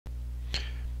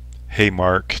Hey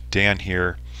Mark, Dan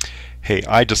here. Hey,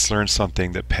 I just learned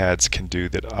something that pads can do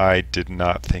that I did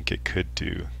not think it could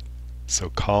do. So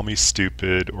call me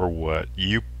stupid or what.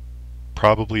 You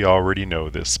probably already know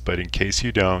this, but in case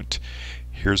you don't,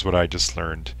 here's what I just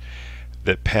learned.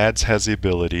 That pads has the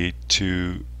ability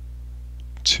to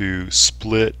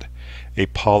split a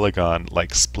polygon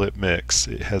like split mix.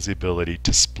 It has the ability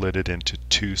to split it into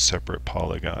two separate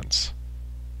polygons.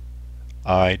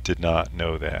 I did not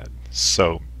know that.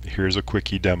 So here's a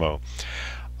quickie demo.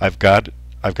 I've got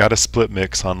I've got a split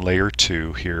mix on layer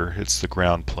 2 here. It's the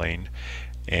ground plane,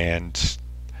 and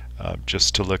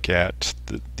just to look at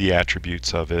the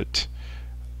attributes of it,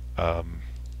 um,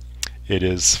 it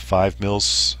is 5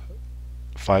 mils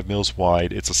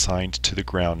wide. It's assigned to the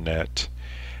ground net,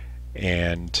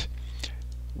 and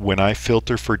when I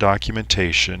filter for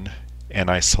documentation and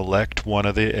I select one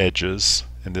of the edges,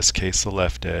 in this case the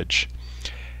left edge,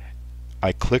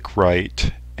 I click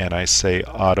right and I say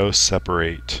auto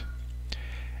separate,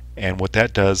 and what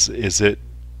that does is it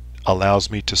allows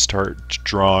me to start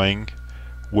drawing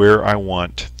where I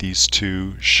want these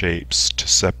two shapes to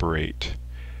separate.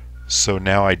 So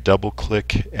now I double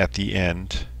click at the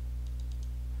end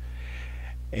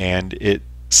and it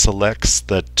selects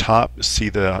the top. See,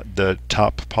 the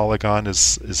top polygon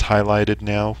is highlighted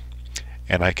now,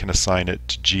 and I can assign it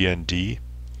to GND,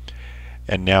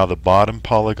 and now the bottom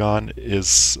polygon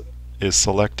is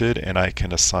selected and I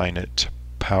can assign it to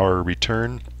power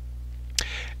return,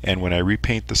 and when I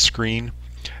repaint the screen,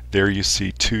 there you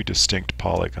see two distinct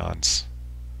polygons.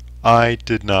 I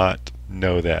did not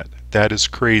know that. That is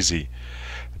crazy.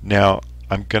 Now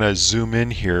I'm going to zoom in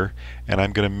here and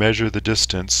I'm going to measure the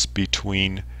distance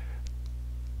between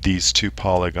these two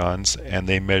polygons, and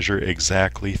they measure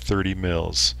exactly 30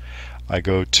 mils. I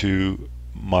go to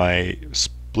my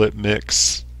split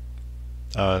mix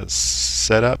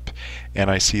setup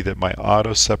and I see that my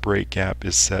auto separate gap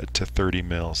is set to 30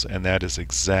 mils, and that is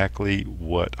exactly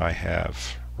what I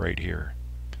have right here.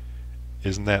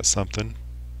 Isn't that something?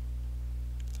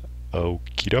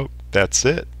 Okie doke. That's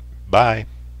it. Bye.